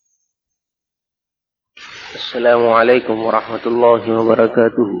السلام عليكم ورحمة الله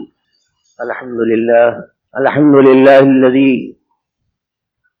وبركاته. الحمد لله الذي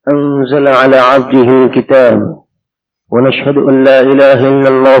أنزل على عبده الكتاب، ونشهد أن لا إله إلا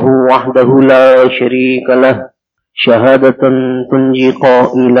الله وحده لا شريك له، شهادة تنجي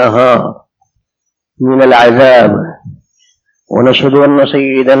قائلها من العذاب. ونشهد أن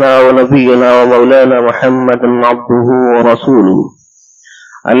سيدنا ونبينا ومولانا محمدا عبده ورسوله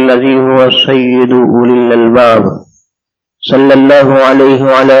الذي هو السيد أولي الألباب، صلى الله عليه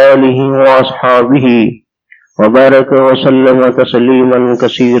وعلى آله وأصحابه وبارك وسلم تسليما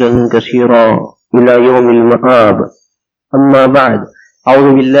كثيرا كثيرا إلى يوم المآب. أما بعد، أعوذ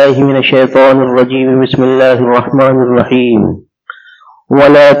بالله من الشيطان الرجيم. بسم الله الرحمن الرحيم.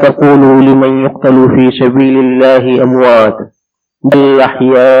 ولا تقولوا لمن يقتل في سبيل الله أموات بل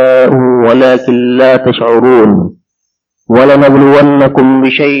أحياء ولكن لا تشعرون. وَلَنَبْلُوَنَّكُمْ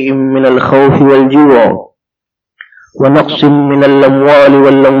بِشَيْءٍ مِّنَ الْخَوْفِ وَالْجُوعِ وَنَقْصٍ مِّنَ الْأَمْوَالِ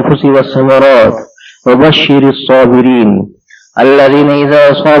وَالْأَنفُسِ وَالثَّمَرَاتِ وَبَشِّرِ الصَّابِرِينَ الَّذِينَ إِذَا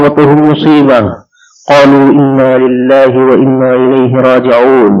أَصَابَتْهُمْ مُصِيبَةٌ قَالُوا إِنَّا لِلَّهِ وَإِنَّا إِلَيْهِ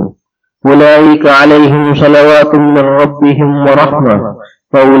راجعون. أُولَٰئِكَ عَلَيْهِمْ صَلَوَاتٌ مِّن رَّبِّهِمْ وَرَحْمَةٌ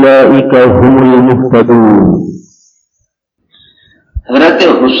وَأُولَٰئِكَ هُمُ الْمُهْتَدُونَ. حضرت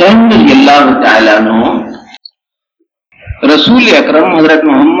حسین رضی اللہ تعالیٰ عنہ رسول اکرم حضرت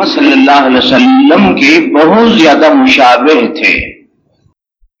محمد صلی اللہ علیہ وسلم کے بہت زیادہ مشابہ تھے.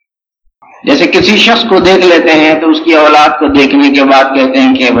 جیسے کسی شخص کو دیکھ لیتے ہیں تو اس کی اولاد کو دیکھنے کے بعد کہتے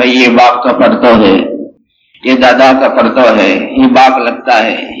ہیں کہ بھائی یہ باپ کا پرتو ہے، یہ دادا کا پرتو ہے، یہ باپ لگتا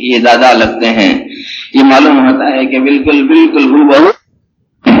ہے، یہ دادا لگتے ہیں. یہ معلوم ہوتا ہے کہ بالکل ہو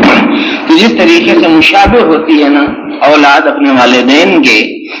تو جس طریقے سے مشابہ ہوتی ہے نا اولاد اپنے والدین کے،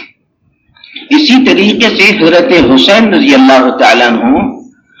 اسی طریقے سے حضرت حسین رضی اللہ تعالیٰ عنہ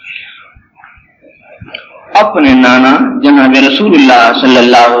اپنے نانا جناب رسول اللہ صلی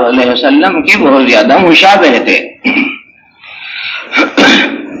اللہ علیہ وسلم کے بہت زیادہ مشابہ تھے.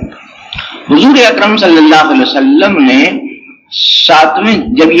 حضور اکرم صلی اللہ علیہ وسلم نے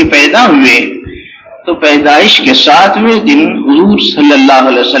جب یہ پیدا ہوئے تو پیدائش کے 7ویں دن حضور صلی اللہ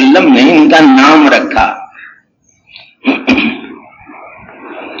علیہ وسلم نے ان کا نام رکھا،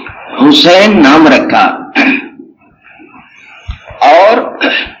 حسین نام رکھا. اور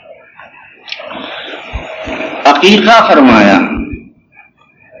عقیقہ فرمایا.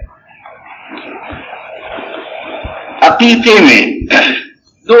 عقیقے میں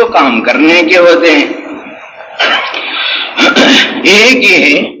 2 کام کرنے کے ہوتے ہیں. ایک یہ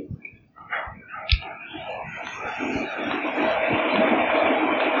ہے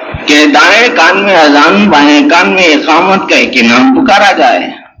کہ دائیں کان میں اذان، بائیں کان میں اقامت کہہ کے نام پکارا جائے،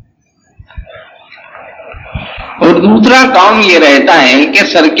 اور دوسرا کام یہ رہتا ہے کہ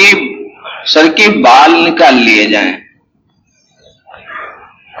سر کے بال نکال لیے جائیں،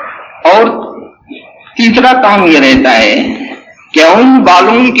 اور تیسرا کام یہ رہتا ہے کہ ان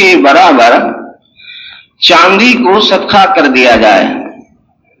بالوں کے برابر چاندی کو صدقہ کر دیا جائے.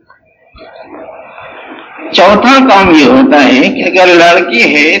 چوتھا کام یہ ہوتا ہے کہ اگر لڑکی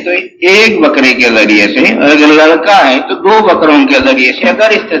ہے تو 1 بکرے کے ذریعے سے، اور اگر لڑکا ہے تو 2 بکروں کے ذریعے سے، اگر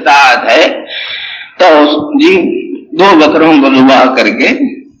استطاعت ہے تو 2 بکروں کو ذبح کر کے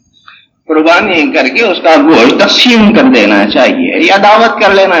قربانی کر کے اس کا گوشت تقسیم کر دینا چاہیے یا دعوت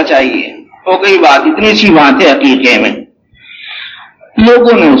کر لینا چاہیے. ہو گئی بات. اتنی سی بات ہے. عقیقے میں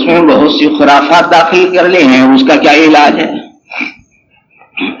لوگوں نے اس میں بہت سی خرافات داخل کر لی ہیں. اس کا کیا علاج ہے؟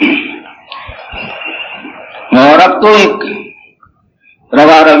 اور اب تو ایک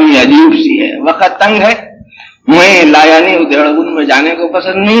روا روی عجیب سی ہے. وقت تنگ ہے. میں لایانی ادھیڑبن میں جانے کو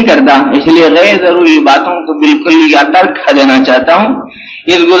پسند نہیں کرتا، اس لیے غیر ضروری باتوں کو بالکل یا ترک کر دینا چاہتا ہوں،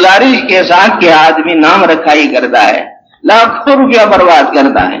 اس گزارش کے ساتھ کہ آدمی نام رکھا ہی کرتا ہے، لاکھوں روپیہ برباد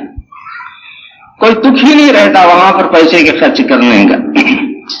کرتا ہے، کوئی تک ہی نہیں رہتا وہاں پر پیسے کے خرچ کرنے کا.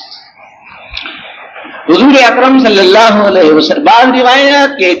 حضور اکرم صلی اللہ علیہ وسلم بعض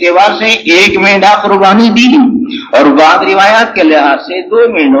روایات کے اعتبار سے 1 مینڈا قربانی دی، اور بعض روایات کے لحاظ سے 2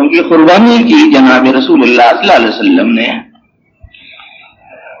 مینڈوں کی قربانی کی جناب رسول اللہ صلی اللہ علیہ وسلم نے.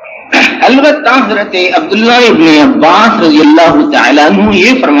 البتہ حضرت عبداللہ ابن عباس رضی اللہ تعالیٰ عنہ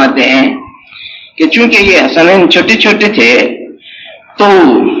یہ فرماتے ہیں کہ چونکہ یہ حسنین چھوٹے چھوٹے تھے تو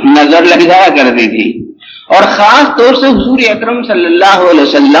نظر لگ جایا کرتی تھی، اور خاص طور سے حضور اکرم صلی اللہ علیہ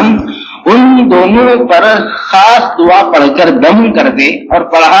وسلم ان دونوں پر خاص دعا پڑھ کر دم کرتے اور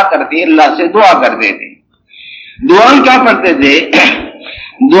پڑھا کرتے، اللہ سے دعا کرتے تھے. دعا کیا پڑھتے تھے؟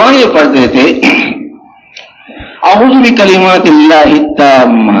 دعا یہ پڑھتے تھے اعوذ بکلمات اللہ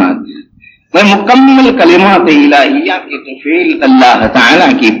التامات، میں مکمل کلمات الہیہ کے توفیق اللہ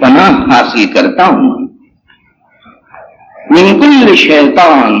تعالیٰ کی پناہ حاصل کرتا ہوں. من کل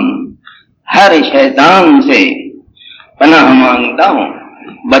شیطان، ہر شیطان سے پناہ مانگتا ہوں،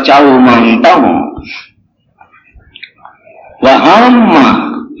 بچاؤ مانگتا ہوں، وہامہ،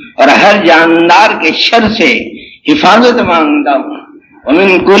 اور ہر جاندار کے شر سے حفاظت مانگتا ہوں، ومن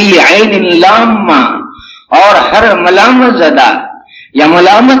کل عین لامہ، اور ہر ملامت زدہ یا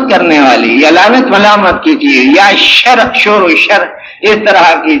ملامت کرنے والی یا لعنت ملامت کی چیز یا شور و شر اس طرح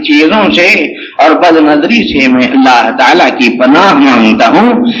کی چیزوں سے اور بد نظری سے میں اللہ تعالیٰ کی پناہ مانگتا ہوں.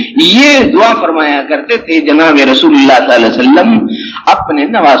 یہ دعا فرمایا کرتے تھے جناب رسول اللہ صلی اللہ علیہ وسلم اپنے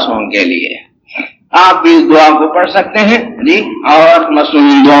نواسوں کے لیے. آپ بھی اس دعا کو پڑھ سکتے ہیں جی، اور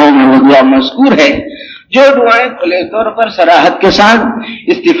مصنوعی دعاؤں میں وہ دعا مذکور ہے. جو دعائیں کھلے طور پر صراحت کے ساتھ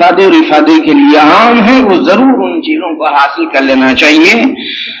استفادے اور افادے کے لیے عام ہیں، وہ ضرور ان چیزوں کو حاصل کر لینا چاہیے.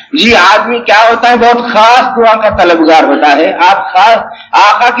 جی آدمی کیا ہوتا ہے، بہت خاص دعا کا طلبگار ہوتا ہے. آپ خاص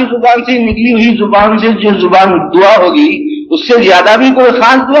آقا کی زبان سے نکلی ہوئی زبان سے جو زبان دعا ہوگی اس سے زیادہ بھی کوئی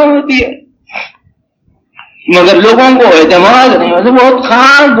خاص دعا ہوتی ہے، مگر لوگوں کو اعتماد نہیں ہوتا. بہت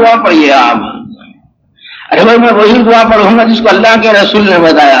خاص دعا پڑھیے آپ. ارے بھائی میں وہی دعا پڑھوں گا جس کو اللہ کے رسول نے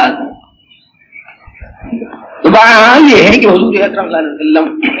بتایا. تو بات یہ ہے کہ حضور اکرم صلی اللہ علیہ وسلم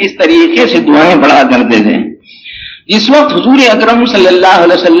اس طریقے سے دعائیں پڑھا کرتے تھے. جس وقت حضور اکرم صلی اللہ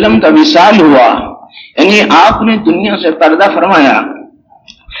علیہ وسلم کا وصال ہوا، یعنی آپ نے دنیا سے پردہ فرمایا،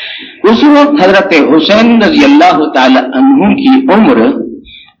 اس وقت حضرت حسین رضی اللہ تعالی عنہ کی عمر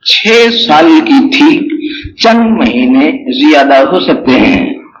 6 سال کی تھی. چند مہینے زیادہ ہو سکتے ہیں،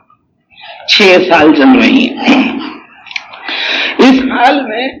 6 سال چند مہینے. اس حال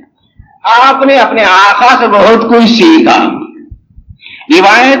میں آپ نے اپنے آقا سے بہت کچھ سیکھا.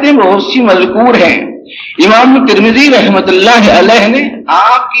 روایتیں بہت سی مذکور ہیں. امام ترمذی رحمت اللہ علیہ نے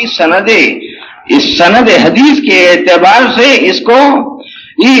آپ کی سند حدیث کے اعتبار سے اس کو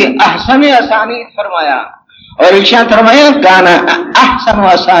احسن اسانید فرمایا اور ارشاد فرمایا کانا احسن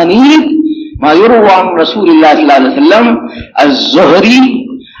اسانید ما یروى عن رسول اللہ صلی اللہ علیہ وسلم الزہری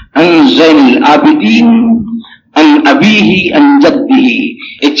عن زین العابدین ان ابیہ ان جدہ.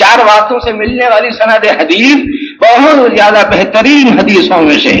 یہ 4 باتوں سے ملنے والی سند حدیث بہت زیادہ بہترین حدیثوں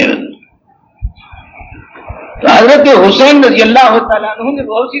میں سے ہے. تو حضرت حسین رضی اللہ تعالیٰ عنہ نے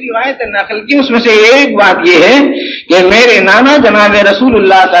بہت سی روایتیں نقل کی. اس میں سے ایک بات یہ ہے کہ میرے نانا جناب رسول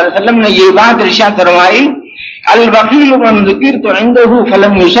اللہ صلی اللہ علیہ وسلم نے یہ بات ارشاد فرمائی، البخیل من ذکرت عنده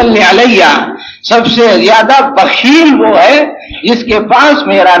فلم یصلی علیہ. سب سے زیادہ بخیل وہ ہے جس کے پاس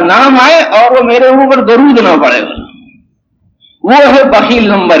میرا نام آئے اور وہ میرے اوپر درود نہ پڑے. وہ ہے بخیل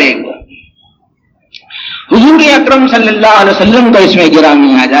نمبر 1. حضور اکرم صلی اللہ علیہ وسلم کا اس میں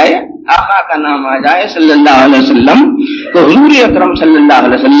گرامی آ جائے، آقا کا نام آ جائے صلی اللہ علیہ وسلم، تو حضور اکرم صلی اللہ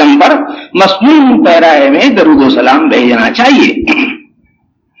علیہ وسلم پر مصنون پیرائے میں درود و سلام بھیجنا چاہیے.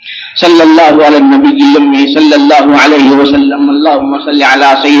 صلی اللہ علیہ نبی صلی اللہ علیہ وسلم. اللہم صلی علی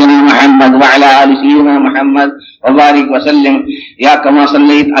سیدنا محمد وعلی آل سیدنا محمد وبارک وسلم یا کما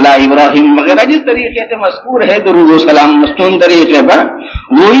صلیت علی ابراہیم وغیرہ. جس طریقے سے مذکور ہے درود و سلام مستون طریقے پر،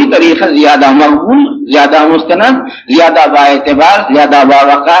 وہی طریقہ زیادہ مقبول، زیادہ مستند، زیادہ با اعتبار، زیادہ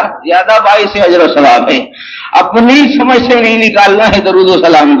باوقار، زیادہ باعث اجر و ثواب ہے. اپنی سمجھ سے نہیں نکالنا ہے درود و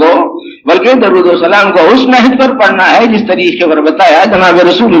سلام کو، بلکہ درود و سلام کو اس نحو پر پڑھنا ہے جس طریقے پر بتایا جناب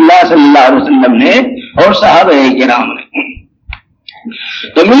رسول اللہ صلی اللہ علیہ وسلم نے اور صحابہ کرام نے.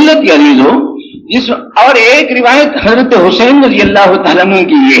 تو ملت کے عزیزو، اور ایک روایت حضرت حسین رضی اللہ تعالیٰ عنہ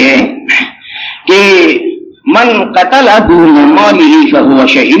کی یہ ہے کہ من قتل دون مالہ فہو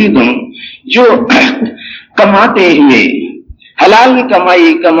شہید. جو کماتے ہوئے، حلال کمائی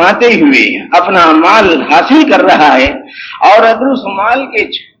کماتے ہوئے اپنا مال حاصل کر رہا ہے اور اگر اس مال کے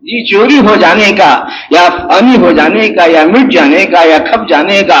چوری ہو جانے کا یا فانی ہو جانے کا یا مٹ جانے کا یا کھپ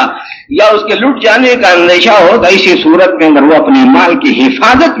جانے کا یا اس کے لٹ جانے کا اندیشہ ہو، تو ایسی صورت میں اگر وہ اپنے مال کی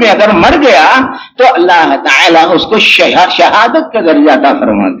حفاظت میں اگر مر گیا تو اللہ تعالیٰ اس کو شہادت کا درجہ عطا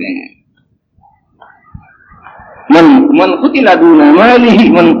فرماتے ہیں. من قتل دون مالہ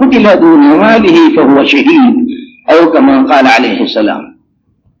فہو شہید او کما قال علیہ السلام.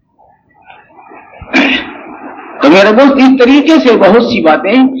 تو میرے دوست اس طریقے سے بہت سی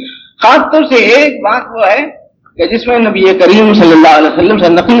باتیں، خاص طور سے ایک بات وہ ہے کہ جس میں نبی کریم صلی اللہ علیہ وسلم سے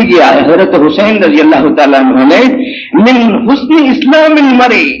نقل کیا ہے حضرت حسین رضی اللہ تعالیٰ عنہ نے، من حسن اسلام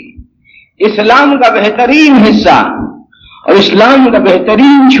المرء، اسلام کا بہترین حصہ اور اسلام کا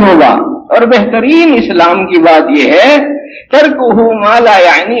بہترین شعبہ اور بہترین اسلام کی بات یہ ہے ترکہ ما لا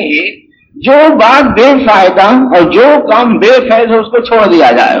یعنی، جو بات بے فائدہ اور جو کام بے فائدہ اس کو چھوڑ دیا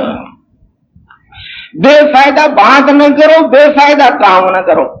جائے. بے فائدہ بات نہ کرو، بے فائدہ کام نہ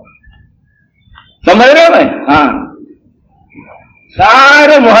کرو. سمجھ رہے ہو بھائی؟ ہاں،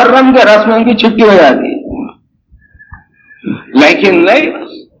 سارے محرم کے رسموں کی چھٹی ہو جاتی ہے. لیکن نہیں،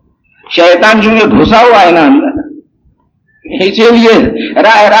 شیطان چونکہ گھسا ہوا ہے نا اندر، اسی لیے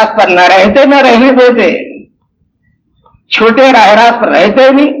راہ راست پر نہ رہتے نہ رہنے دیتے، چھوٹے راہ راست پر رہتے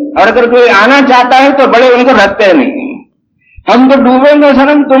نہیں، اور اگر کوئی آنا چاہتا ہے تو بڑے ان کو رکھتے نہیں، ہم تو ڈوبیں گے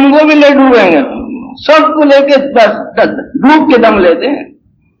سنم، تم کو بھی لے ڈوبیں گے، سب کو لے کے ڈوب کے دم لیتے ہیں۔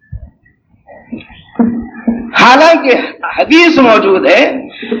 حالانکہ حدیث موجود ہے،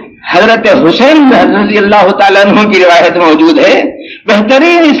 حضرت حسین رضی اللہ تعالیٰ عنہ کی روایت موجود ہے،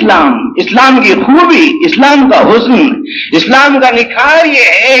 بہترین اسلام کی خوبی، اسلام کا حسن، اسلام کا نکھار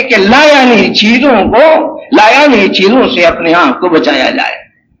یہ ہے کہ لایعنی چیزوں سے اپنے آپ کو بچایا جائے۔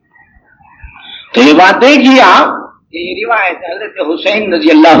 تو یہ بات دیکھیے آپ، یہ روایت حضرت حسین رضی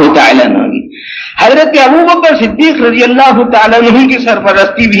اللہ تعالیٰ عنہ کی، حضرت ابوبکر صدیق رضی اللہ تعالیٰ عنہ کی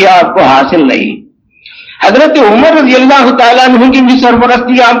سرپرستی بھی آپ کو حاصل رہی، حضرت عمر رضی اللہ تعالیٰ عنہ کی بھی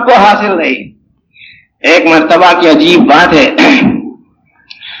سرپرستی آپ کو حاصل رہی۔ ایک مرتبہ کی عجیب بات ہے،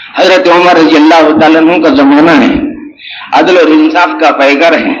 حضرت عمر رضی اللہ تعالیٰ عنہ کا زمانہ ہے، عدل اور انصاف کا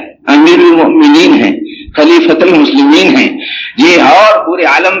پیکر ہے، امیر المؤمنین ہیں، خلیفۃ المسلمین ہیں جی، اور پورے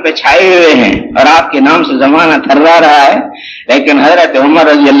عالم پہ چھائے ہوئے ہیں، اور آپ کے نام سے زمانہ تھرا رہا ہے، لیکن حضرت عمر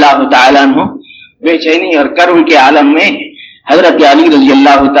رضی اللہ تعالیٰ عنہ بے چینی اور کرب کے عالم میں حضرت علی رضی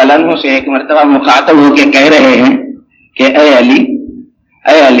اللہ تعالیٰ عنہ سے ایک مرتبہ مخاطب ہو کے کہہ رہے ہیں کہ اے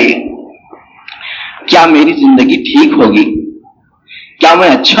علی، کیا میری زندگی ٹھیک ہوگی؟ کیا میں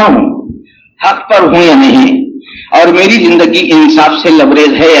اچھا ہوں، حق پر ہوں یا نہیں؟ اور میری زندگی انصاف سے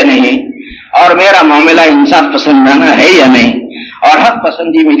لبریز ہے یا نہیں؟ اور میرا معاملہ انصاف پسندانہ ہے یا نہیں؟ اور حق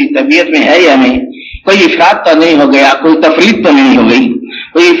پسندی میری طبیعت میں ہے یا نہیں؟ کوئی افراط تو نہیں ہو گیا، کوئی تفریط تو نہیں ہو گئی،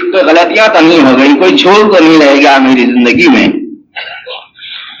 کوئی غلطیاں تو نہیں ہو گئی، کوئی جھوٹ تو نہیں رہے گا میری زندگی میں؟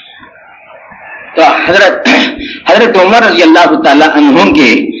 تو حضرت عمر رضی اللہ تعالیٰ عنہ کے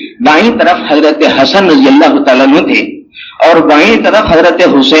دائیں طرف حضرت حسن رضی اللہ تعالیٰ عنہ تھے، اور بائیں طرف حضرت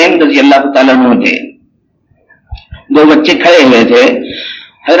حسین رضی اللہ تعالیٰ عنہ تھے، دو بچے کھڑے ہوئے تھے۔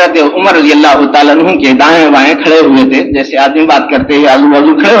 حضرت عمر رضی اللہ تعالیٰ عنہ کے دائیں بائیں کھڑے ہوئے تھے، جیسے آدمی بات کرتے ہوئے آزو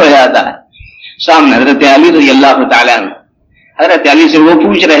بازو کھڑے ہو جاتا ہے۔ سامنے حضرت علی رضی اللہ تعالیٰ عنہ، حضرت علی سے وہ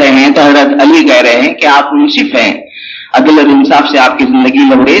پوچھ رہے ہیں تو حضرت علی کہہ رہے ہیں کہ آپ منصف ہیں، عدل اور انصاف سے آپ کی زندگی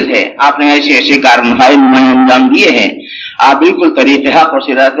لبریز ہے، آپ نے ایسے ایسے کارنامے انجام دیے ہیں، آپ بالکل طریق حق اور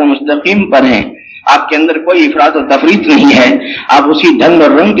صراط مستقیم پر ہیں، آپ کے اندر کوئی افراط و تفریط نہیں ہے، آپ اسی ڈھنگ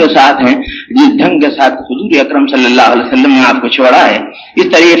اور رنگ کے ساتھ ہیں جس ڈھنگ کے ساتھ حضور اکرم صلی اللہ علیہ وسلم نے آپ کو چھوڑا ہے،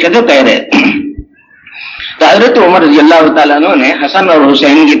 اس طریقے سے کہہ رہے۔ تو حضرت عمر رضی اللہ تعالیٰ عنہ نے حسن اور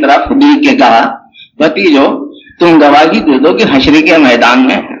حسین کی طرف دیکھ کے کہا، بھتیجو تم گواہی دے دو کہ حشر کے میدان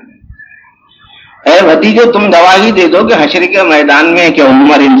میں، اے بھتیجو تم گواہی دے دو کہ حشر کے میدان میں کہ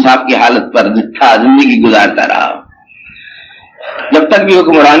عمر انصاف کی حالت پر تھا، زندگی گزارتا رہا، جب تک بھی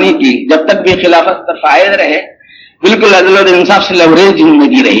حکمرانی کی، جب تک بھی خلافت پر فائز رہے، بالکل عدل اور انصاف سے لبریز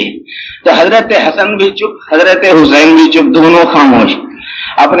زندگی رہی۔ تو حضرت حسن بھی چپ، حضرت حسین بھی چپ، دونوں خاموش،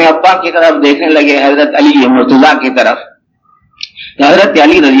 اپنے ابا کی طرف دیکھنے لگے، حضرت علی مرتضیٰ کی طرف۔ تو حضرت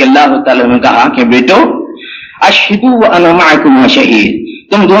علی رضی اللہ تعالیٰ نے کہا کہ بیٹو اشہدوا وانا معکم شہید،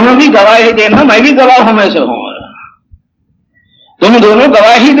 تم دونوں بھی گواہی دینا، میں بھی گواہوں میں سے ہوں، تم دونوں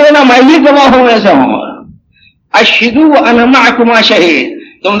گواہی دینا، میں بھی گواہوں میں سے ہوں، اشہدوا وانا معکم شہید،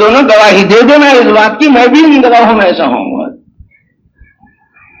 تم دونوں گواہی دے دینا اس بات کی میں بھی ان گواہوں میں سے ہوں۔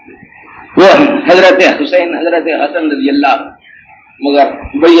 وہ حضرت حسین حضرت حسن رضی اللہ، مگر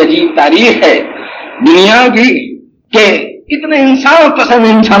بڑی عجیب تاریخ ہے دنیا کی کہ کتنے انسان پسند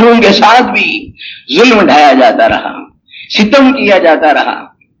انسانوں کے ساتھ بھی ظلم ڈھایا جاتا رہا، ستم کیا جاتا رہا،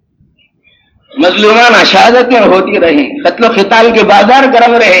 مظلومانہ شہادتیں ہوتی رہی، قتل و قتال کے بازار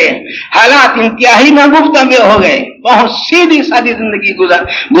گرم رہے، حالات انتہائی ناگفتہ ہو گئے، بہت سیدھی سادی زندگی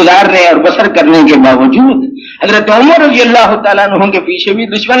گزارنے اور بسر کرنے کے باوجود حضرت عمر رضی اللہ تعالیٰ عنہ کے پیچھے بھی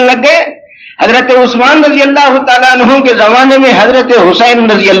دشمن لگ گئے، حضرت عثمان رضی اللہ تعالیٰ عنہ کے زمانے میں حضرت حسین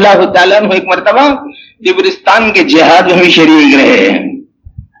رضی اللہ تعالیٰ عنہ ایک مرتبہ تبرستان کے جہاد میں بھی شریک رہے ہیں،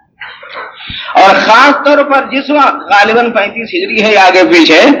 اور خاص طور پر جس وقت غالباً 35 ہجری ہے آگے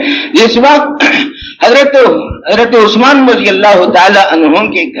پیچھے، جس وقت حضرت عثمان رضی اللہ تعالی عنہ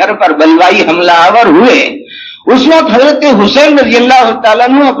کے گھر پر بلوائی حملہ آور ہوئے، اس وقت حضرت حسین رضی اللہ تعالیٰ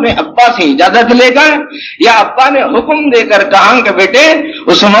عنہ اپنے ابا سے اجازت لے کر یا ابا نے حکم دے کر کہا کہ بیٹے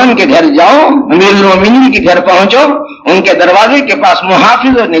عثمان کے گھر جاؤ، امیر المومنین کے گھر پہنچو، ان کے دروازے کے پاس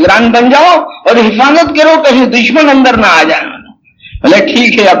محافظ اور نگران بن جاؤ اور حفاظت کرو کہیں دشمن اندر نہ آ جائے۔ بولے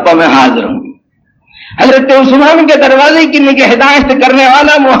ٹھیک ہے ابا میں حاضر ہوں۔ حضرت عثمان کے دروازے کی نگہداشت کرنے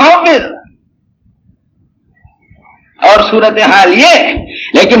والا محافظ، اور صورتحال یہ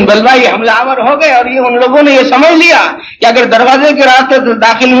لیکن بلوائی حملہ آور ہو گئے اور یہ ان لوگوں نے یہ سمجھ لیا کہ اگر دروازے کے راستے سے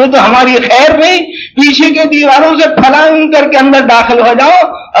داخل ہوئے تو ہماری خیر نہیں، پیچھے کے دیواروں سے پھلانگ کر کے اندر داخل ہو جاؤ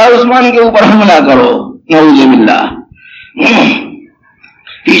اور عثمان کے اوپر حملہ کرو، نعوذ باللہ۔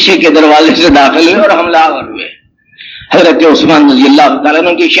 پیچھے کے دروازے سے داخل ہوئے اور حملہ آور ہوئے۔ حضرت عثمان رضی اللہ تعالیٰ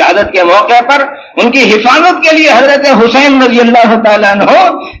عنہ کی شہادت کے موقع پر ان کی حفاظت کے لیے حضرت حسین رضی اللہ تعالیٰ عنہ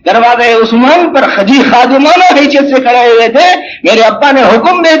دروازے عثمان پر خادمانہ حیثیت سے کھڑے ہوئے تھے۔ میرے ابا نے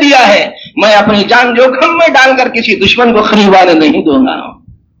حکم دے دیا ہے، میں اپنی جان جوخم میں ڈال کر کسی دشمن کو خریدانے نہیں دوں گا۔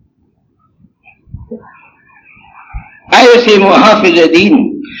 ایسے محافظ دین،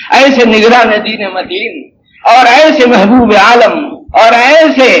 ایسے نگران دین مدین، اور ایسے محبوب عالم، اور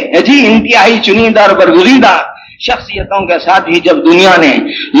ایسے انتہائی چنیدہ اور برگزیدہ شخصیتوں کے ساتھ ہی جب دنیا نے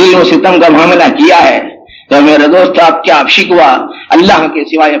ظلم و ستم کا معاملہ کیا ہے تو میرے دوست آپ کیا شکوہ اللہ کے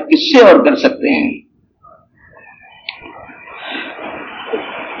سوائے اب کس سے اور کر سکتے ہیں؟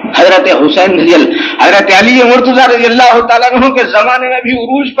 حضرت حسین حضرت علی مرتضیٰ رضی اللہ تعالیٰ عنہ کے زمانے میں بھی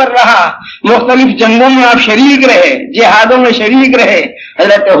عروج پر رہا، مختلف جنگوں میں آپ شریک رہے، جہادوں میں شریک رہے۔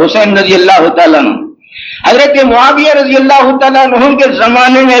 حضرت حسین رضی اللہ تعالیٰ عنہ، حضرت معاویہ رضی اللہ تعالیٰ عنہ کے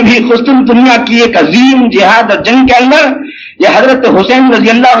زمانے میں بھی قسطنطنیہ کی ایک عظیم جہاد اور جنگ کے اندر یہ حضرت حسین رضی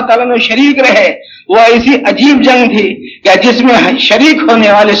اللہ تعالیٰ عنہ شریک رہے۔ وہ ایسی عجیب جنگ تھی کہ جس میں شریک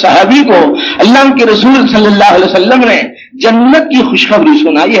ہونے والے صحابی کو اللہ کے رسول صلی اللہ علیہ وسلم نے جنت کی خوشخبری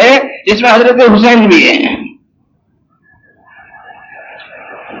سنائی ہے، جس میں حضرت حسین بھی ہیں۔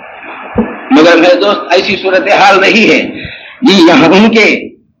 مگر میرے دوست ایسی صورتحال رہی ہے جی یہاں ان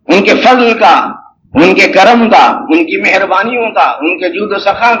کے فضل کا، ان کے کرم کا، ان کی مہربانیوں کا، ان کے جود و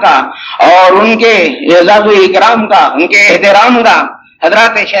سخا کا، اور ان کے اعزاز و اکرام کا، ان کے احترام کا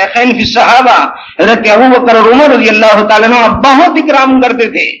حضرات شیخین فی الصحابہ حضرت ابوبکر اور عمر رضی اللہ تعالیٰ عنہ بہت اکرام کرتے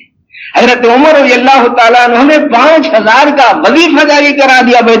تھے۔ حضرت عمر رضی اللہ تعالیٰ عنہ نے 5000 کا وظیفہ جاری کرا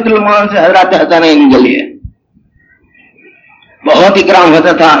دیا بیت المال سے حضرات حسنین کے لیے۔ بہت اکرام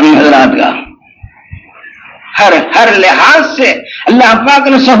ہوتا تھا ان حضرات کا، ہر لحاظ سے اللہ پاک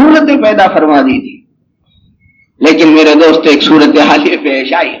نے سہولتیں پیدا فرما دی تھی۔ لیکن میرے دوست ایک صورتحال یہ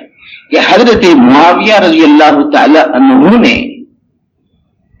پیش آئی کہ حضرت معاویہ رضی اللہ تعالی عنہ نے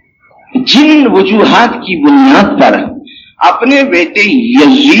جن وجوہات کی بنیاد پر اپنے بیٹے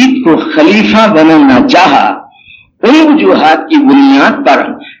یزید کو خلیفہ بنانا چاہا، ان وجوہات کی بنیاد پر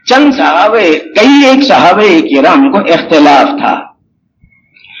ایک صحابہ کرام کو اختلاف تھا۔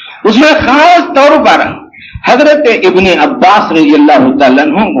 اس میں خاص طور پر حضرت ابن عباس رضی اللہ تعالیٰ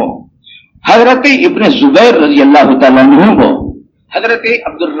عنہ کو، حضرت ابن زبیر رضی اللہ تعالیٰ عنہ کو، حضرت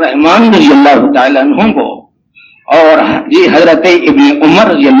عبد الرحمن رضی اللہ تعالیٰ عنہ کو، اور حضرت ابن عمر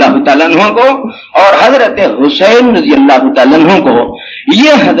رضی اللہ تعالیٰ عنہ کو، اور حضرت حسین رضی اللہ تعالیٰ عنہ کو،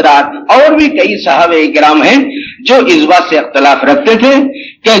 یہ حضرات اور بھی کئی صحابہ کرام ہیں جو اس بات سے اختلاف رکھتے تھے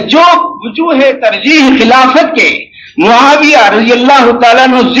کہ جو وجوہ ترجیح خلافت کے معاویہ رضی اللہ تعالیٰ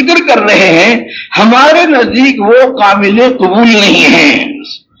عنہ ذکر کر رہے ہیں، ہمارے نزدیک وہ قابل قبول نہیں ہیں۔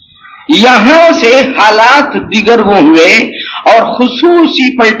 یہاں سے حالات دیگر وہ ہوئے اور خصوصی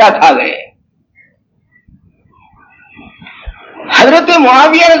پلٹا کھا گئے۔ حضرت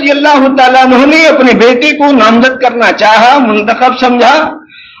معاویہ رضی اللہ تعالیٰ عنہ نے اپنے بیٹے کو نامزد کرنا چاہا، منتخب سمجھا،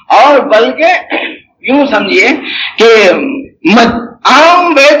 اور بلکہ یوں سمجھیے کہ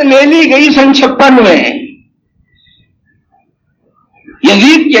عام بیعت لے لی گئی 56 میں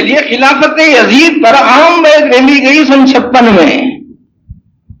یزید کے لیے، خلافت یزید پر عام بیعت لے لی گئی 56 میں،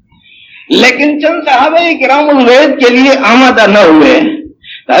 لیکن چند صحابہ کرام اس بیعت کے لیے آمادہ نہ ہوئے۔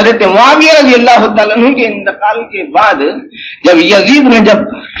 حضرت معاویہ رضی اللہ تعالیٰ عنہ کے انتقال کے بعد جب یزید نے جب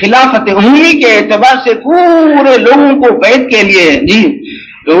خلافت عمومی کے اعتبار سے پورے لوگوں کو بیعت کے لیے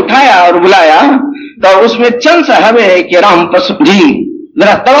اٹھایا اور بلایا، تو اس میں چند صحابہ کرام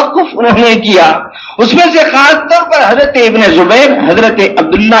ذرا توقف انہوں نے کیا۔ اس میں سے خاص طور پر حضرت ابن زبیر، حضرت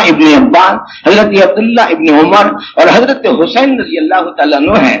عبداللہ ابن عباس، حضرت عبداللہ ابن عمر اور حضرت حسین رضی اللہ تعالیٰ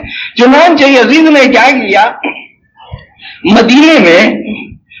عنہ ہیں۔ چنانچہ یزید نے کیا کیا،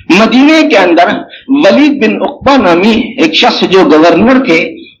 مدینے کے اندر ولید بن عقبہ نامی ایک شخص جو گورنر تھے،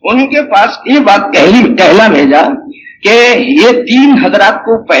 ان کے پاس یہ بات کہلا بھیجا کہ یہ 3 حضرات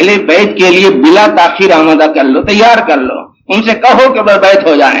کو پہلے بیعت کے لیے بلا تاخیر آمادہ کر لو، تیار کر لو، ان سے کہو کہ بیعت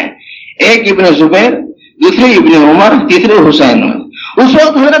ہو جائیں۔ ایک ابن زبیر، دوسرے ابن عمر، تیسرے حسین۔ اس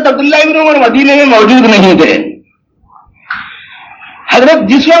وقت حضرت عبداللہ ابن عمر مدینے میں موجود نہیں تھے۔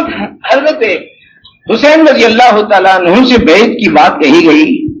 جس وقت حضرت حسین رضی اللہ تعالیٰ عنہ سے بیعت کی بات کہی گئی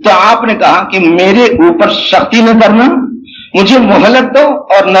تو آپ نے کہا کہ میرے اوپر سختی نہ کرنا، مجھے مہلت دو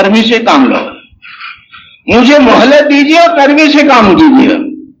اور نرمی سے کام لو، مجھے مہلت دیجیے اور نرمی سے کام کیجیے۔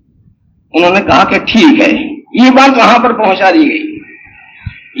 انہوں نے کہا کہ ٹھیک ہے۔ یہ بات وہاں پر پہنچا دی گئی۔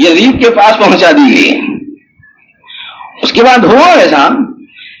 یزید کے پاس پہنچا دی گئی۔ اس کے بعد ہوا ایسا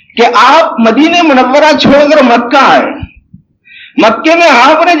کہ آپ مدینہ منورہ چھوڑ کر مکہ آئے۔ مکے میں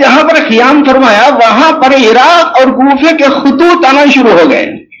آپ نے جہاں پر قیام فرمایا وہاں پر عراق اور کوفے کے خطوط آنا شروع ہو گئے۔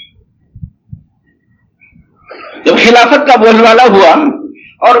 جب خلافت کا بول بالا ہوا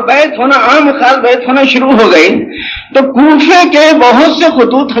اور بیعت ہونا، عام خاص بیعت ہونا شروع ہو گئی، تو کوفے کے بہت سے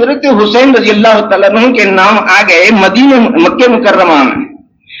خطوط حضرت حسین رضی اللہ تعالیٰ عنہ کے نام آ گئے مدینہ مکہ مکرمہ میں۔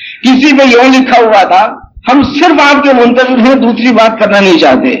 کسی پہ یوں لکھا ہوا تھا ہم صرف آپ کے منتظر ہیں، دوسری بات کرنا نہیں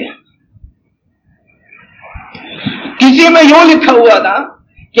چاہتے۔ کسی میں یوں لکھا ہوا تھا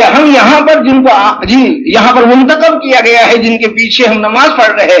کہ ہم یہاں پر جن کو یہاں پر منتخب کیا گیا ہے، جن کے پیچھے ہم نماز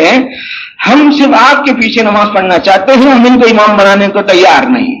پڑھ رہے ہیں، ہم صرف آپ کے پیچھے نماز پڑھنا چاہتے ہیں، ہم ان کو امام بنانے کو تیار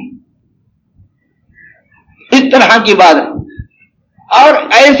نہیں۔ اس طرح کی بات، اور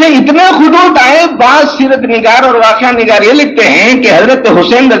ایسے اتنے خطوط آئے۔ بعض سیرت نگار اور واقعہ نگار یہ لکھتے ہیں کہ حضرت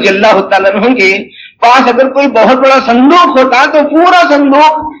حسین رضی اللہ تعالیٰ عنہ کے پاس اگر کوئی بہت بڑا صندوق ہوتا تو پورا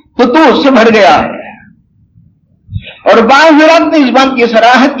صندوق خطوط سے بھر گیا ہے۔ اور بعض حضرات نے اس بات کی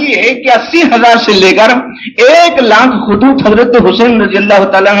صراحت کی ہے کہ 80,000 سے لے کر 1,00,000 خطوط حضرت حسین رضی اللہ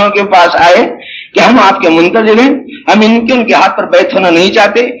تعالیٰ عنہ کے پاس آئے کہ ہم آپ کے منتظر ہیں، ہم ان کے ہاتھ پر بیعت ہونا نہیں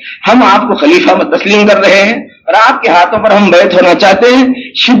چاہتے، ہم آپ کو خلیفہ میں تسلیم کر رہے ہیں اور آپ کے ہاتھوں پر ہم بیعت ہونا چاہتے ہیں،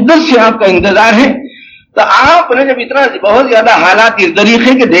 شدت سے آپ کا انتظار ہے۔ تو آپ نے جب اتنا بہت زیادہ حالات اس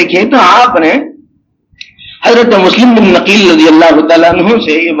طریقے کے دیکھے تو آپ نے حضرت مسلم بن نقیل رضی اللہ تعالیٰ عنہ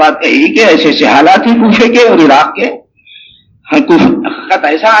سے یہ بات کہی کہ ایسے ایسے حالات ہیں کوفے کے اور عراق کے، خط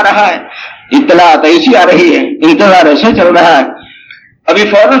ایسا آ رہا ہے، اطلاعات ایسی آ رہی ہے، انتظار ایسا چل رہا ہے، ابھی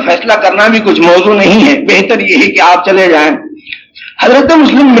فوراً فیصلہ کرنا بھی کچھ موضوع نہیں ہے، بہتر یہ ہے کہ آپ چلے جائیں۔ حضرت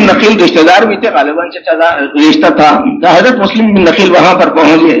مسلم بن نقیل رشتہ دار بھی تھے، غالباً رشتہ تھا، تو حضرت مسلم بن نقیل وہاں پر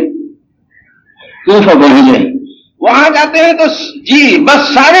پہنچے، کوفہ پہنچے۔ وہاں جاتے ہیں تو بس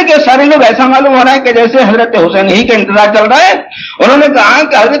سارے کے سارے لوگ ایسا معلوم ہو رہا ہے کہ جیسے حضرت حسین ہی کا انتظار چل رہا ہے۔ انہوں نے کہا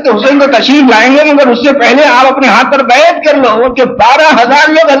کہ حضرت حسین کو تشریف لائیں گے مگر اس سے پہلے آپ اپنے ہاتھ پر بیعت کر لو، کہ 12,000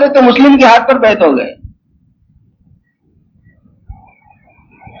 لوگ حضرت مسلم کے ہاتھ پر بیعت ہو گئے۔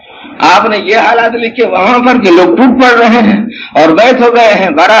 آپ نے یہ حالات لکھے وہاں پر کہ لوگ ٹوٹ پڑ رہے ہیں اور بیعت ہو گئے ہیں،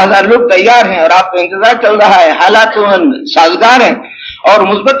 12,000 لوگ تیار ہیں اور آپ کا انتظار چل رہا ہے، حالات سازگار ہیں اور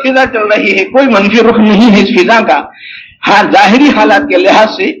مثبت فضا چل رہی ہے، کوئی منفی رخ نہیں ہے اس فضا کا۔ ہاں ظاہری حالات کے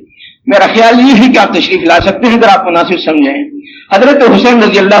لحاظ سے میرا خیال یہ ہے کہ آپ تشریف لا سکتے ہیں اگر آپ مناسب سمجھیں۔ حضرت حسین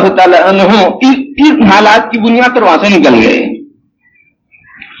رضی اللہ تعالی عنہ اس حالات کی بنیاد پر وہاں سے نکل گئے،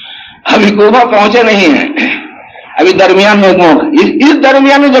 ابھی کوفہ پہنچے نہیں ہیں، ابھی درمیان میں اس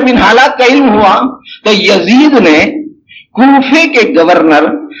درمیان میں جب ان حالات کا علم ہوا تو یزید نے کوفے کے گورنر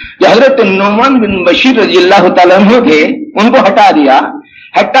جو حضرت نعمان بن بشیر رضی اللہ تعالیٰ عنہ تھے ان کو ہٹا دیا،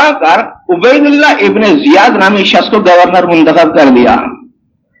 ہٹا کر عبید اللہ ابن زیاد نامی شخص کو گورنر منتخب کر دیا،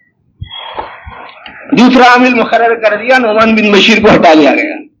 دوسرا عامل مقرر کر دیا، نعمان بن بشیر کو ہٹا لیا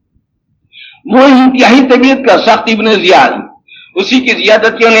گیا۔ وہ انتہائی طبیعت کا سخت ابن زیاد، اسی کی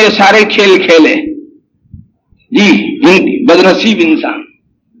زیادتیوں نے یہ سارے کھیل کھیلے، بدنصیب انسان،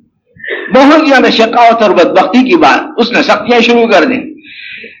 بہت زیادہ شقاوت اور بدبختی کی بات، اس نے سختیاں شروع کر دیں۔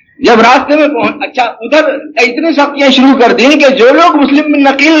 جب راستے میں ادھر اتنی سختیاں شروع کر دیں کہ جو لوگ مسلم بن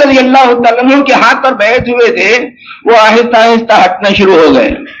نقیل رضی اللہ تعالیٰ عنہ کے ہاتھ پر بیعت ہوئے تھے وہ آہستہ آہستہ ہٹنا شروع ہو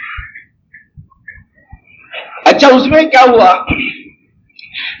گئے۔ اچھا اس میں کیا ہوا،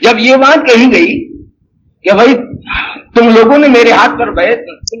 جب یہ بات کہی گئی کہ بھائی تم لوگوں نے میرے ہاتھ پر بیعت،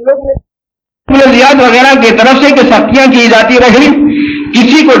 تم لوگ نے زیاد وغیرہ کی طرف سے کہ سختیاں کی جاتی رہی،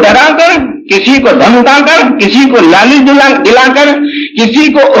 کسی کو ڈرا کر، کسی کو دھمکا کر، کسی کو لالچ دلا کر،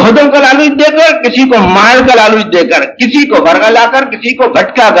 کسی کو عہدوں کا لالچ دے کر، کسی کو مال کا لالچ دے کر، کسی کو ورغلا کر، کسی کو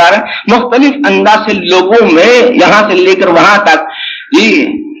بھٹکا کر، مختلف انداز سے لوگوں میں یہاں سے لے کر وہاں تک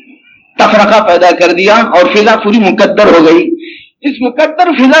تفرقہ پیدا کر دیا اور فضا پوری مقدر ہو گئی۔ اس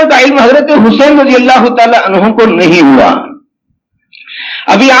مقدر فضا کا علم حضرت حسین رضی اللہ تعالی عنہ کو نہیں ہوا۔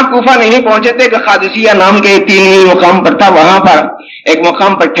 ابھی آپ کوفہ نہیں پہنچے تھے کہ قادسیہ نام کے 3 میل مقام پر تھا، وہاں پر ایک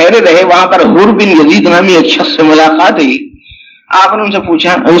مقام پر ٹھہرے رہے، وہاں پر حور بن یزید نامی ایک شخص سے ملاقات ہوئی۔ آپ نے ان سے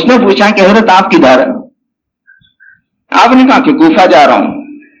پوچھا، اس نے پوچھا کہ حضرت آپ کدھر ہیں؟ آپ نے کہا کہ کوفہ جا رہا ہوں۔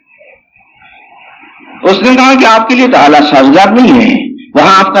 اس نے کہا کہ آپ کے لیے تو حالات سازگار نہیں ہے،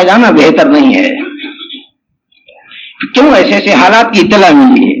 وہاں آپ کا جانا بہتر نہیں ہے۔ کیوں؟ ایسے ایسے حالات کی اطلاع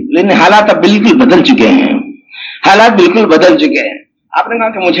ملی ہے، لیکن حالات اب بالکل بدل چکے ہیں، حالات بالکل بدل چکے ہیں۔ آپ نے کہا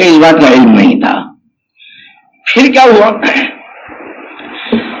کہ مجھے اس بات کا علم نہیں تھا۔ پھر کیا ہوا،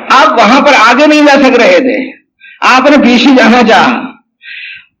 آپ وہاں پر آگے نہیں جا سک رہے تھے، آپ نے پیچھے جانا چاہا۔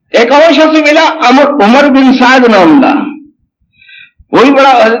 ایک اور شخص ملا، عمر بن سعد نام کا، وہی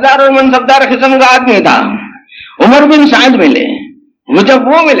بڑا عہدیدار اور منصبدار قسم کا آدمی تھا۔ عمر بن سعد ملے، وہ جب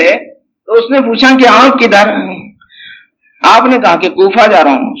وہ ملے تو اس نے پوچھا کہ آپ کدھر؟ آپ نے کہا کہ کوفہ جا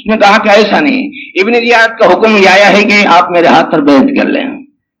رہا ہوں۔ اس نے کہا کہ ایسا نہیں، ابن زیاد کا حکم یہ آیا ہے کہ آپ میرے ہاتھ پر بیعت کر لیں۔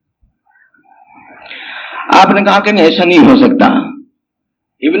 آپ نے کہا کہ نہیں، ایسا نہیں ہو سکتا۔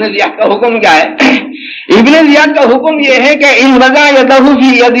 ابن زیاد کا حکم کیا ہے؟ ابن زیاد کا حکم یہ ہے کہ ان وضع یدہ فی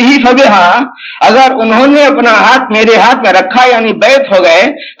یدہ فبہا، اگر انہوں نے اپنا ہاتھ میرے ہاتھ میں رکھا یعنی بیعت ہو گئے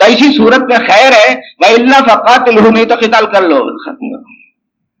تو اسی صورت میں خیر ہے، وَإِلَّا فَقَاتِلْهُ، نہیں تو قتال کر لو، ختم کرو،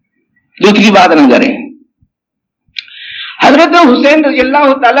 دوسری بات نہ کریں۔ حضرت حسین رضی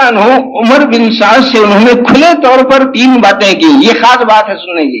اللہ تعالیٰ عنہ عمر بن سعد سے انہوں نے کھلے طور پر 3 باتیں کی، یہ خاص بات ہے،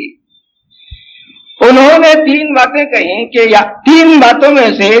 سنیں گے۔ انہوں نے 3 باتیں کہیں کہ 3 باتوں میں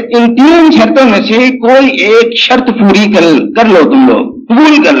سے، ان 3 شرطوں میں سے کوئی ایک شرط پوری کر لو، تم لوگ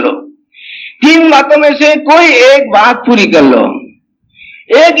قبول کر لو۔ 3 باتوں میں سے کوئی ایک بات پوری کر لو۔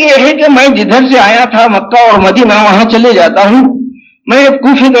 ایک یہ ہے کہ میں جدھر سے آیا تھا مکہ اور مدینہ وہاں چلے جاتا ہوں، میں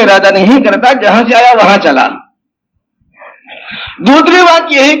کوفے کا ارادہ نہیں کرتا، جہاں سے آیا وہاں چلا۔ دوسری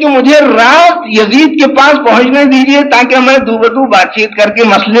بات یہ ہے کہ مجھے رات یزید کے پاس پہنچنے دیجیے تاکہ میں دو بدو بات چیت کر کے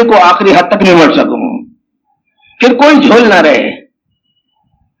مسئلے کو آخری حد تک نمٹ سکوں، پھر کوئی جھول نہ رہے۔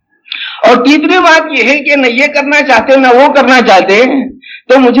 اور تیسری بات یہ ہے کہ نہ یہ کرنا چاہتے نہ وہ کرنا چاہتے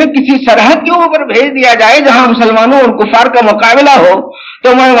تو مجھے کسی سرحد کے اوپر بھیج دیا جائے جہاں مسلمانوں اور کفار کا مقابلہ ہو،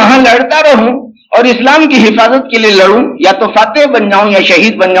 تو میں وہاں لڑتا رہوں اور اسلام کی حفاظت کے لیے لڑوں، یا تو فاتح بن جاؤں یا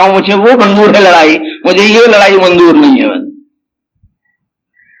شہید بن جاؤں، مجھے وہ منظور ہے لڑائی، مجھے یہ لڑائی منظور نہیں ہے۔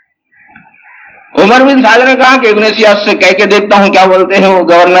 عمر بن سعد نے کہا کہ ابن زیاد سے کہہ کے دیکھتا ہوں کیا بولتے ہیں وہ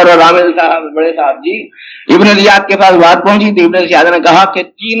گورنر اور عامل صاحب، بڑے صاحب جی۔ ابن زیاد کے پاس بات پہنچی تو ابن زیاد نے کہا کہ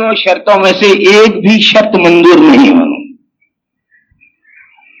 3 شرطوں میں سے ایک بھی شرط منظور نہیں ہے،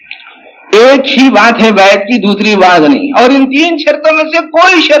 ایک ہی بات ہے بیعت کی، دوسری بات نہیں، اور ان 3 شرطوں میں سے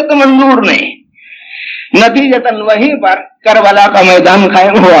کوئی شرط منظور نہیں۔ نتیجتاً وہیں پر کربلا کا میدان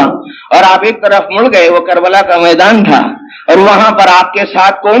قائم ہوا اور آپ ایک طرف مڑ گئے، وہ کربلا کا میدان تھا، اور وہاں پر آپ کے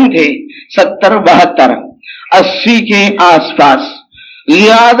ساتھ کون تھے؟ 70 72 80 کے آس پاس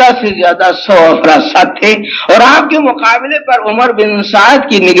زیادہ سے زیادہ 100 افراد ساتھ تھے، اور آپ کے مقابلے پر عمر بن سعد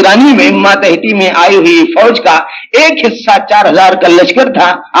کی نگرانی میں ماتحتی میں آئی ہوئی فوج کا ایک حصہ 4000 کا لشکر تھا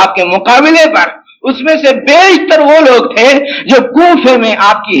آپ کے مقابلے پر۔ اس میں سے بیشتر وہ لوگ تھے جو کوفے میں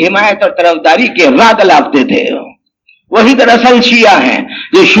آپ کی حمایت اور طرفداری کے راگ لافتے تھے، وہی دراصل شیعہ ہیں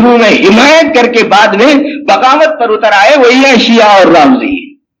جو شروع میں حمایت کر کے بعد میں بغاوت پر اتر آئے، وہی ہیں شیعہ اور رافضی۔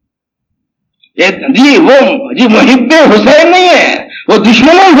 جی وہ محب حسین نہیں ہے، وہ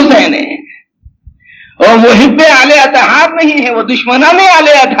دشمن حسین ہے، اور محب آل اطہار نہیں ہے، وہ دشمنان آل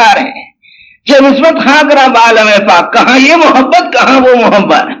اطہار ہیں۔ کہ نسبت خاکرہ بعالم پاک، کہاں یہ محبت کہاں وہ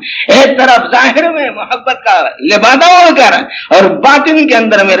محبت، ایک طرف ظاہر میں محبت کا لبادہ اڑ کر اور باطن کے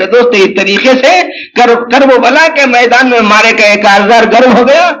اندر میرے دوست اس طریقے سے کرب و بلا کے میدان میں مارے کا ایک کارزار گرم ہو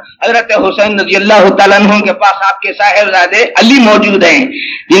گیا۔ حضرت حسین رضی اللہ تعالیٰ عنہ کے پاس آپ کے صاحبزادے علی موجود ہیں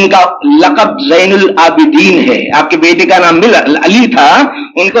جن کا لقب زین العابدین ہے، آپ کے بیٹے کا نام علی تھا،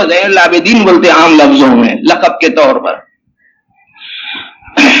 ان کو زین العابدین بولتے عام لفظوں میں لقب کے طور پر۔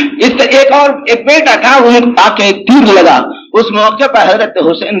 ایک بیٹا تھا، ان آ کے ایک تیر لگا، اس موقع پر حضرت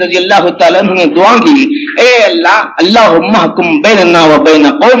حسین رضی اللہ تعالیٰ عنہ نے دعا کی، اے اللہ، اللہم احکم بیننا و بین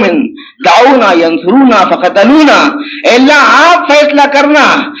قوم دعونا ینصرونا فقتلونا، اے اللہ آپ فیصلہ کرنا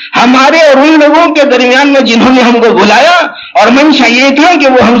ہمارے اور ان لوگوں کے درمیان میں جنہوں نے ہم کو بلایا، اور منشا یہ تھا کہ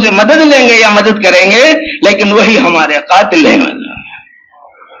وہ ہم سے مدد لیں گے یا مدد کریں گے، لیکن وہی ہمارے قاتل ہیں۔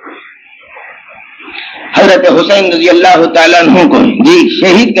 حضرت حسین رضی اللہ تعالیٰ عنہ کو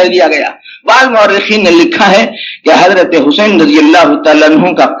شہید کر دیا گیا۔ بعض مورخین نے لکھا ہے کہ حضرت حسین رضی اللہ تعالیٰ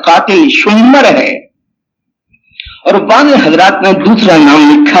عنہ کا قاتل شمر ہے، اور بعض حضرات نے دوسرا نام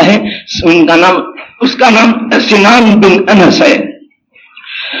لکھا ہے، اس کا نام سنان بن انس ہے،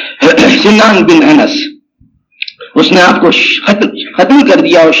 سنان بن انس۔ اس نے آپ کو قتل کر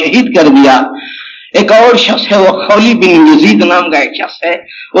دیا اور شہید کر دیا۔ ایک اور شخص ہے، وہ خولی بن یزید نام کا ایک شخص ہے،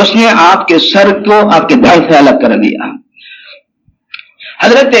 اس نے آپ کے سر کو آپ کے دھڑ سے الگ کر دیا۔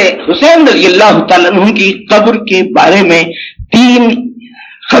 حضرت حسین رضی اللہ تعالیٰ عنہ کی قبر کے بارے میں 3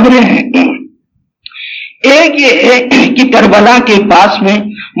 خبریں ہیں۔ ایک یہ ہے کہ کربلا کے پاس میں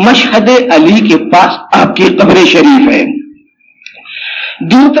مشہد علی کے پاس آپ کی قبر شریف ہے۔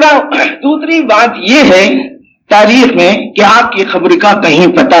 دوسری بات یہ ہے تاریخ میں کہ آپ کی قبر کا کہیں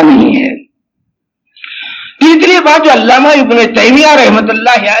پتہ نہیں ہے۔ تیسری بات جو علامہ ابن تیمیہ رحمۃ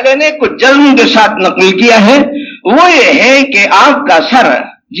اللہ علیہ نے کچھ جزم کے ساتھ نقل کیا ہے وہ یہ ہے کہ آپ کا سر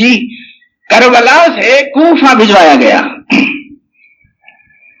کربلا سے کوفہ بھجوایا گیا۔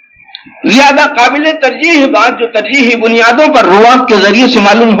 زیادہ قابل ترجیح بات جو ترجیحی بنیادوں پر روات کے ذریعے سے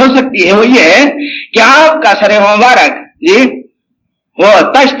معلوم ہو سکتی ہے وہ یہ ہے کہ آپ کا سر مبارک وہ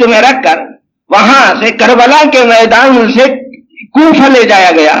تشت میں رکھ کر وہاں سے کربلا کے میدان سے کوفہ لے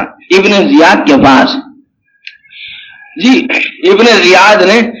جایا گیا ابن زیاد کے پاس. جی ابن زیاد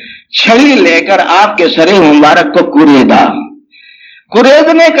نے چھڑی لے کر آپ کے سر مبارک کو کوریدا.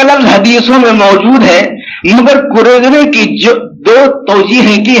 کوریدنے کا لفظ حدیثوں میں موجود ہے، مگر کوریدنے کی جو دو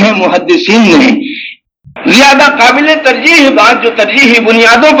توجیہیں کی ہیں محدثین نے. زیادہ قابل ترجیح بات جو ترجیحی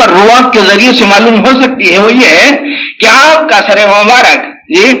بنیادوں پر روات کے ذریعے سے معلوم ہو سکتی ہے وہ یہ ہے کہ آپ کا سر مبارک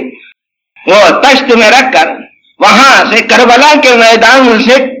جی وہ تشت میں رکھ کر وہاں سے کربلا کے میدان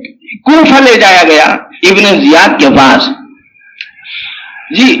سے کوفہ لے جایا گیا ابن زیاد کے پاس.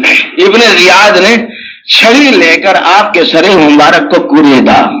 جی ابن زیاد نے چھڑی لے کر آپ کے سر مبارک کو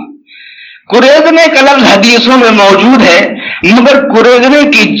کوریدا. کوریدنے کا لفظ حدیثوں میں موجود ہے، مگر کوریدنے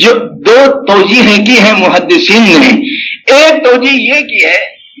کی جو دو توجیہیں کی ہیں محدثین نے. ایک توجیہ یہ کی ہے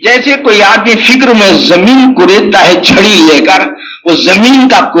جیسے کوئی آدمی فکر میں زمین کوریدتا ہے چھڑی لے کر، وہ زمین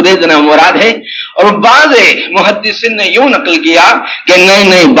کا کوریدنا مراد ہے. اور بعض محدثین نے یوں نقل کیا کہ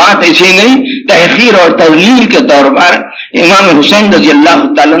نہیں بات ایسی نہیں، تحقیر اور تضلیل کے طور پر امام حسین رضی اللہ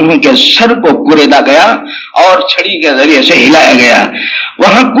تعالیٰ عنہ کے سر کو کوریدا گیا اور چھڑی کے ذریعے سے ہلایا گیا.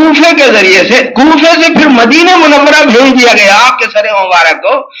 وہاں کوفے کے ذریعے سے، کوفے سے پھر مدینہ منورہ بھیج دیا گیا آپ کے سر مبارک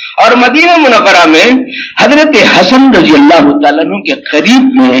کو، اور مدینہ منورہ میں حضرت حسن رضی اللہ تعالیٰ عنہ کے قریب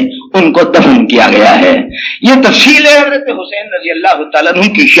میں ان کو دفن کیا گیا ہے. یہ تفصیل ہے حضرت حسین رضی اللہ تعالیٰ عنہ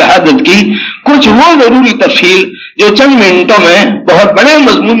کی شہادت کی، کچھ وہ ضروری تفصیل جو چند منٹوں میں بہت بڑے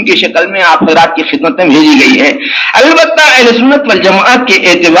مضمون کی شکل میں آپ حضرات کی خدمت میں بھیجی گئی ہے. البتہ اہل سنت والجماعت کے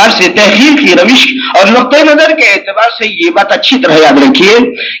اعتبار سے، تحقیق کی روش اور نقطۂ نظر کے اعتبار سے یہ بات اچھی طرح یاد رکھیے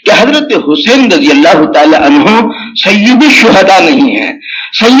کہ حضرت حسین رضی اللہ تعالی عنہ سید الشہداء نہیں ہے.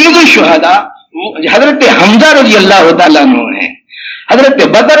 سید الشہداء حضرت حمزہ رضی اللہ تعالی عنہ ہیں. حضرت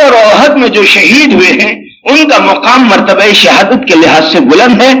بدر اور احد میں جو شہید ہوئے ہیں ان کا مقام مرتبہ شہادت کے لحاظ سے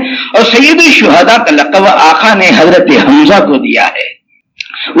بلند ہے، اور سید الشہداء کا لقب آقا نے حضرت حمزہ کو دیا ہے.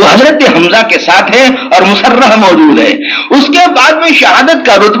 وہ حضرت حمزہ کے ساتھ ہے اور مسرح موجود ہے. اس کے بعد میں شہادت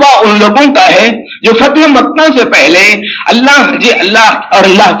کا رتبہ ان لوگوں کا ہے جو فتح مکہ سے پہلے اللہ اور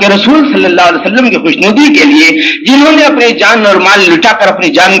اللہ کے رسول صلی اللہ علیہ وسلم کی خوشنودی کے لیے جنہوں نے اپنی جان اور مال لٹا کر اپنی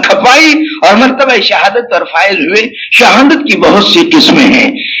جان کھپائی اور مرتبہ شہادت پر فائز ہوئے. شہادت کی بہت سی قسمیں ہیں.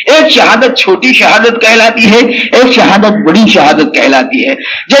 ایک شہادت چھوٹی شہادت کہلاتی ہے، ایک شہادت بڑی شہادت کہلاتی ہے.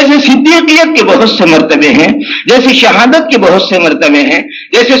 جیسے صدیقیت کے بہت سے مرتبے ہیں، جیسے شہادت کے بہت سے مرتبے ہیں،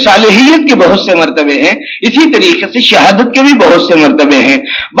 جیسے صالحیت کے بہت سے مرتبے ہیں، اسی طریقے سے شہادت کے بھی بہت سے مرتبے ہیں.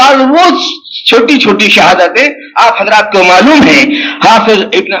 بعض وہ چھوٹی چھوٹی شہادتیں آپ حضرات کو معلوم ہیں. حافظ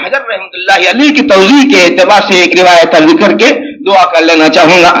ابن حجر رحمۃ اللہ علیہ کی توضیح کے اعتبار سے ایک روایت ذکر کے دعا کر لینا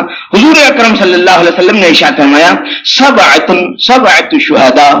چاہوں گا. حضور اکرم صلی اللہ علیہ وسلم نے ارشاد فرمایا سبعۃ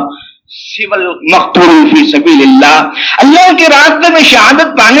شہداء سوى المقتول فی سبیل اللہ. اللہ کے راستے میں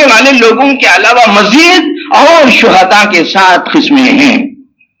شہادت پانے والے لوگوں کے علاوہ مزید اور شہداء کے 7 قسمیں ہیں،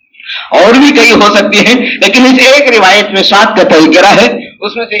 اور بھی کئی ہو سکتی ہیں، لیکن اس ایک روایت میں 7 کا تذکرہ ہے.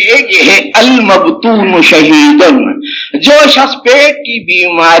 اس میں سے ایک یہ ہے المبتون شہید، جو شخص پیٹ کی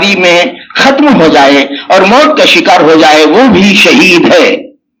بیماری میں ختم ہو جائے اور موت کا شکار ہو جائے وہ بھی شہید ہے.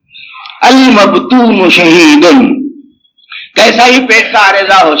 المبتون شہید، کیسا ہی پیٹ کا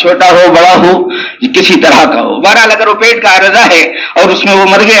عارضہ ہو، چھوٹا ہو بڑا ہو، کسی طرح کا ہو، بہرحال اگر وہ پیٹ کا عارضہ ہے اور اس میں وہ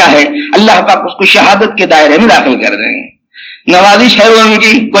مر گیا ہے، اللہ پاک اس کو شہادت کے دائرے میں داخل کر دیں گے. نوازش ہے ان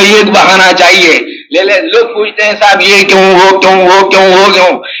کی، کوئی ایک بہانہ چاہیے لے لوگ پوچھتے ہیں صاحب یہ کیوں وہ کیوں وہ کیوں وہ کیوں.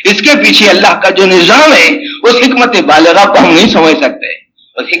 اس کے پیچھے اللہ کا جو نظام ہے اس حکمت بالغہ کو ہم نہیں سمجھ سکتے،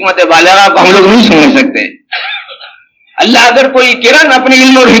 اس حکمت بالغہ کو ہم لوگ نہیں سمجھ سکتے. اللہ اگر کوئی کرن اپنی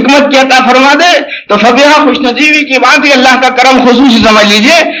علم اور حکمت کی عطا فرما دے تو فبیہا خوش نصیبی کی بات ہے، اللہ کا کرم خصوصی سمجھ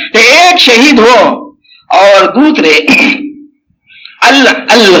لیجئے کہ ایک شہید ہو. اور دوسرے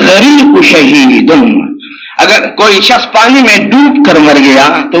الغریق شہید، اگر کوئی شخص پانی میں ڈوب کر مر گیا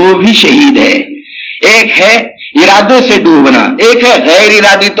تو وہ بھی شہید ہے. ایک ہے ارادے سے ڈوبنا، ایک ہے غیر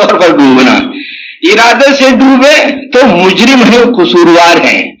ارادی طور پر ڈوبنا. ارادے سے ڈوبے تو مجرم ہے، قصوروار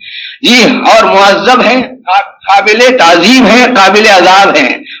ہیں جی، اور معذب ہیں، قابل تعظیم ہیں، قابل عذاب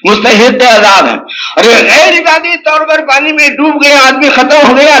ہیں، مستحق عذاب ہیں. اور غیر ارادی طور پر پانی میں ڈوب گئے آدمی ختم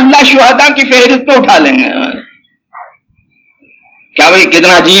ہو گیا، اللہ شہداء کی فہرست پہ اٹھا لیں گے. کیا بھائی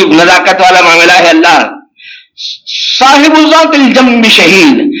کتنا عجیب نزاکت والا معاملہ ہے. اللہ صاحب ذات الجنب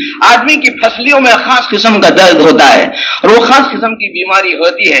شہید، آدمی کی پھسلیوں میں خاص قسم کا درد ہوتا ہے اور وہ خاص قسم کی بیماری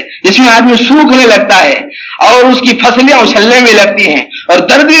ہوتی ہے جس میں آدمی سوکھنے لگتا ہے اور اس کی پھسلیاں اچھلنے میں لگتی ہیں اور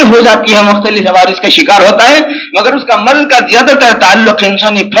درد بھی ہو جاتی ہے، مختلف عوارض کا شکار ہوتا ہے، مگر اس کا مرض کا زیادہ تر تعلق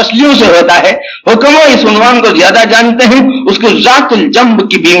انسانی پھسلیوں سے ہوتا ہے. حکماء اس عنوان کو زیادہ جانتے ہیں، اس کو ذات الجنب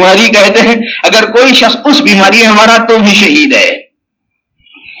کی بیماری کہتے ہیں. اگر کوئی شخص اس بیماری میں مرا تو بھی شہید ہے.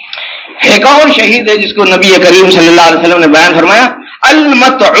 ایک اور شہید ہے جس کو نبی کریم صلی اللہ علیہ وسلم نے بیان فرمایا،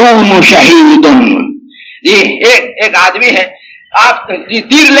 المطعون شہید. جی ایک آدمی ہے، آپ جی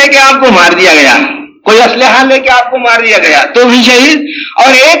تیر لے کے آپ کو مار دیا گیا، کوئی اسلحہ لے کے آپ کو مار دیا گیا تو بھی شہید.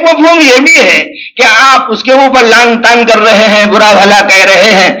 اور ایک مفہوم یہ بھی ہے کہ آپ اس کے اوپر لانگ تان کر رہے ہیں، برا بھلا کہہ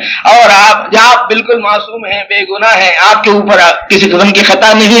رہے ہیں، اور آپ بالکل معصوم ہیں، بے گناہ ہیں، آپ کے اوپر کسی قسم کی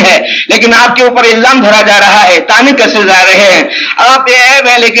خطا نہیں ہے، لیکن آپ کے اوپر الزام دھرا جا رہا ہے، تانے کسے جا رہے ہیں، آپ بے عیب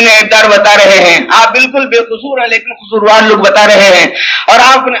ہیں لیکن عیبدار بتا رہے ہیں، آپ بالکل بے قصور ہیں لیکن قصوروار لوگ بتا رہے ہیں، اور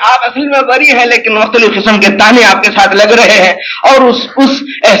آپ اصل میں بری ہیں لیکن مختلف قسم کے تانے آپ کے ساتھ لگ رہے ہیں. اور اس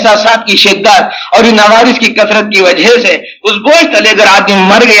احساسات کی شدت اور ان عوارض کی کثرت کی وجہ سے اس بوجھ تلے اگر آدمی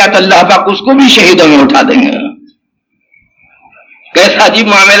مر گیا تو اللہ پاک اس کو بھی شہیدوں میں اٹھا دیں گے. کیسا عجیب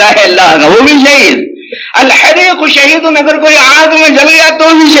معاملہ ہے اللہ کا، وہ بھی شہید. الحریق شہید، اگر کوئی آگ میں جل گیا تو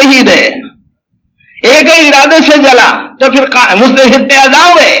بھی شہید ہے، ایک ہی ارادے سے جلا تو پھر مستحق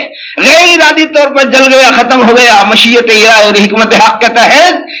عذاب ہے، غیر ارادی طور پر جل گیا، ختم ہو گیا. مشیت الہی اور حکمت حق کے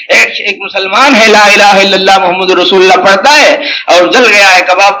تحت ایک مسلمان ہے، لا الہ الا اللہ محمد رسول اللہ پڑھتا ہے اور جل گیا ہے،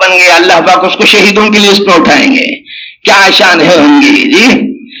 کباب بن گیا، اللہ پاک اس کو شہیدوں کی لسٹ میں اٹھائیں گے. کیا شان ہے ہوں گی جی.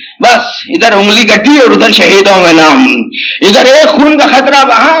 بس ادھر انگلی کٹی اور ادھر شہیدوں میں نام، ادھر ایک خون کا خطرہ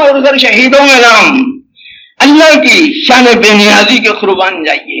وہاں اور ادھر شہیدوں میں نام. اللہ کی شان بے نیازی کے قربان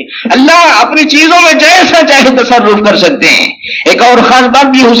جائیے. اللہ اپنی چیزوں میں جیسا چاہے تصرف کر سکتے ہیں. ایک اور خاص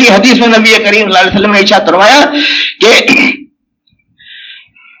بات بھی اسی حدیث میں نبی کریم صلی اللہ علیہ وسلم نے ارشاد فرمایا کہ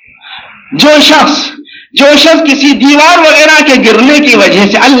جو شخص کسی دیوار وغیرہ کے گرنے کی وجہ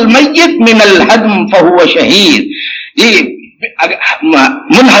سے، المیت من الہدم فہو شہید،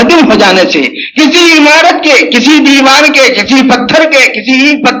 منہدم ہو جانے سے، کسی عمارت کے، کسی دیوار کے، کسی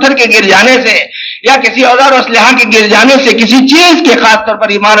پتھر کے گر جانے سے، یا کسی اوزار و اسلحہ کے گر جانے سے، کسی چیز کے، خاص طور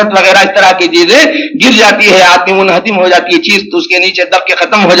پر عمارت وغیرہ اس طرح کی چیزیں گر جاتی ہے، آدمی منہدم ہو جاتی ہے چیز، تو اس کے نیچے دب کے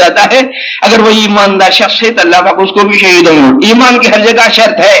ختم ہو جاتا ہے. اگر وہ ایماندار شخص ہے تو اللہ پاک اس کو بھی شہید ہوں. ایمان کی ہر جگہ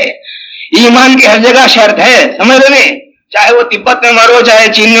شرط ہے، ایمان کی ہر جگہ شرط ہے، سمجھ رہے ہیں؟ چاہے وہ تبت میں مرو، چاہے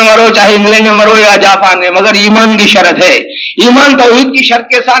چین میں مرو، چاہے انگلینڈ میں مرو یا جاپان میں، مگر ایمان کی شرط ہے. ایمان توحید کی شرط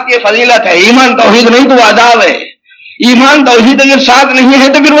کے ساتھ یہ فضیلت ہے. ایمان توحید نہیں تو عذاب ہے. ایمان توحید اگر ساتھ نہیں ہے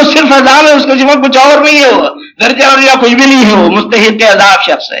تو پھر وہ صرف عذاب ہے، اس کے سوا کچھ اور نہیں ہے، وہ درجہ اور یا کچھ بھی نہیں ہے، وہ مستحق کے عذاب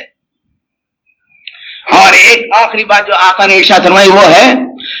شخص ہے. اور ایک آخری بات جو آقا نے ارشاد فرمائی وہ ہے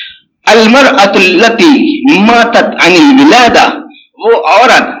المرأۃ التی ماتت عن الولادہ، وہ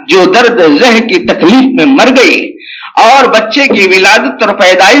عورت جو درد زہ کی تکلیف میں مر گئی اور بچے کی ولادت اور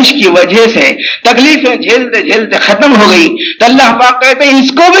پیدائش کی وجہ سے تکلیفیں جھیلتے جھیلتے ختم ہو گئی، تو اللہ پاک کہتے ہیں اس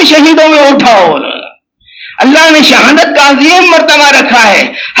کو بھی شہیدوں میں اٹھاؤ. اللہ نے شہادت کا عظیم مرتبہ رکھا ہے.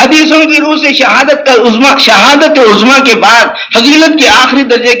 حدیثوں کی روح سے شہادت عظما کے بعد فضیلت کے آخری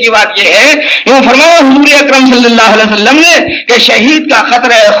درجے کی بات یہ ہے، یہ فرمایا حضور اکرم صلی اللہ علیہ وسلم نے کہ شہید کا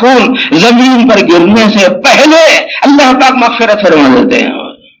خطرہ خون زمین پر گرنے سے پہلے اللہ پاک مغفرت فرما دیتے ہیں.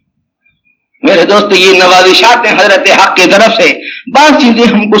 میرے دوست، یہ نوازشات ہیں حضرت حق کی طرف سے. بعض چیزیں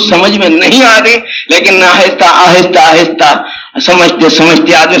ہم کو سمجھ میں نہیں آ رہی، لیکن آہستہ آہستہ آہستہ سمجھتے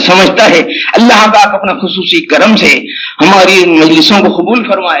سمجھتے آدمی سمجھتا ہے. اللہ پاک اپنا خصوصی کرم سے ہماری مجلسوں کو قبول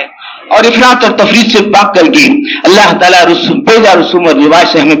فرمائے اور افراط اور تفریط سے پاک کر کے اللہ تعالیٰ پیدا رسوم اور رواج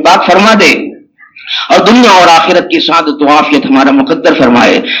سے ہمیں پاک فرما دے اور دنیا اور آخرت کی سعادت و عافیت ہمارا مقدر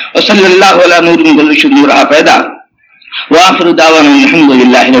فرمائے. وصلی اللہ علی نور پیدا وآخر دعوانا الحمد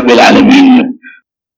للہ رب العالمین.